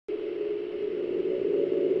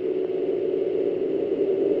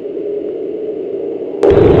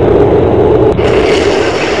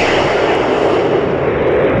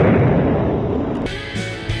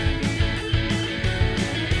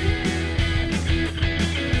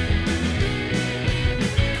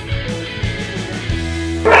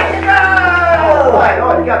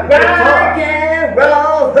got the Rock and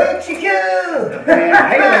roll, hoochie coo. Van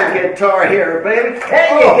Halen guitar here, baby.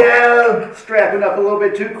 There you go. Strapping up a little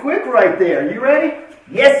bit too quick right there. You ready?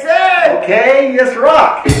 Yes, sir. Okay, let's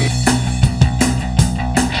rock.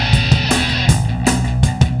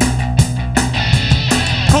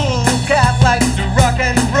 Who cat likes to rock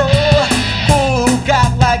and roll? Who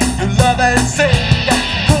cat likes to love and sing?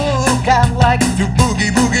 Who cat likes to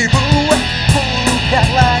boogie boogie boo? Who cat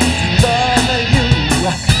likes to love you?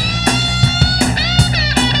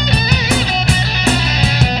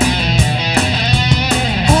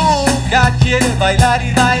 Who cat quiere bailar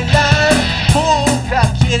y bailar? Who cat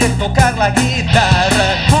quiere tocar la guitarra?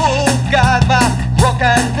 Who cat va rock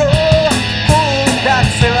and roll? Who cat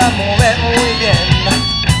se va a mover muy bien?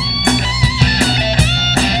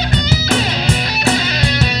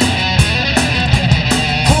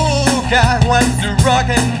 Who wants to rock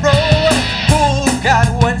and roll? Who cat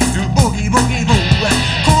wants to boogie boogie boo?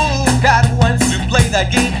 Who cat wants to play the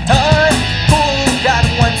guitar? Who cat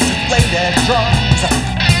wants to play the drums?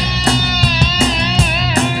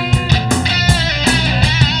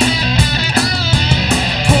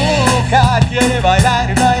 Who cat quiere bailar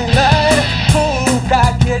y bailar? Who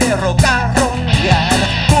cat quiere rock and rollar?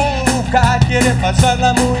 Who cat quiere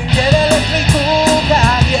pasarla muy bien? Electric who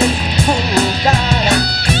cat, yes, who cat.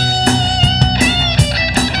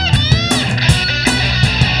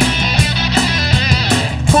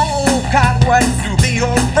 Who wants to be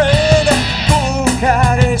your friend? Who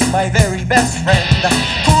cat is my very best friend?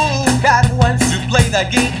 Who cat wants to play the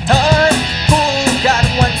guitar? Who cat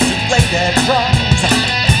wants to play the drums?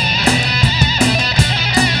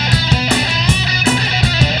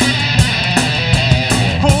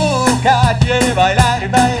 Who cat quiere bailar y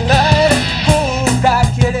bailar? Who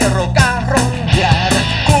cat quiere rock and rollar?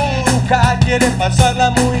 Who cat quiere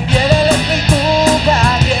pasarla muy bien? Electric who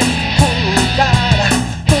cat, yes, who cat.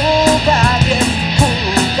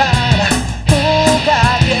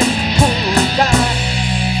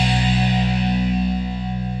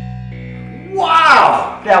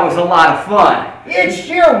 Wow, that was a lot of fun. It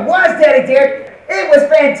sure was, Daddy Derek. It was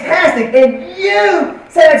fantastic, and you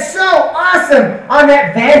sounded so awesome on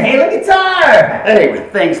that Van Halen guitar. Hey,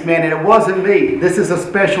 thanks, man, and it wasn't me. This is a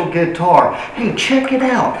special guitar. Hey, check it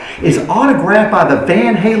out. It's autographed by the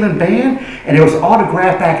Van Halen band, and it was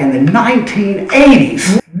autographed back in the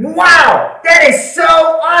 1980s. Wow, that is so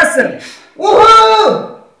awesome.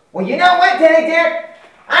 Woohoo! Well, you know what, Daddy Derek?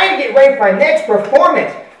 I'm getting ready for my next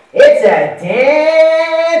performance. It's a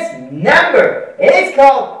dance number, and it's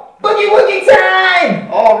called Boogie Woogie Time!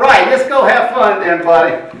 All right, let's go have fun then,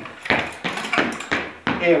 buddy.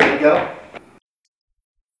 Here we go.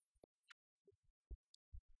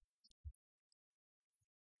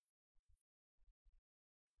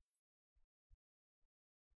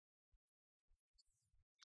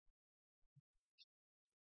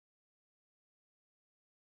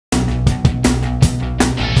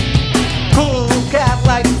 Who cat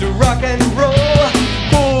likes to rock and roll?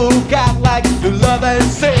 Who cat likes to love and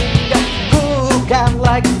sing? Who cat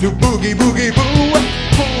likes to boogie boogie boo?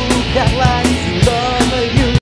 Who cat likes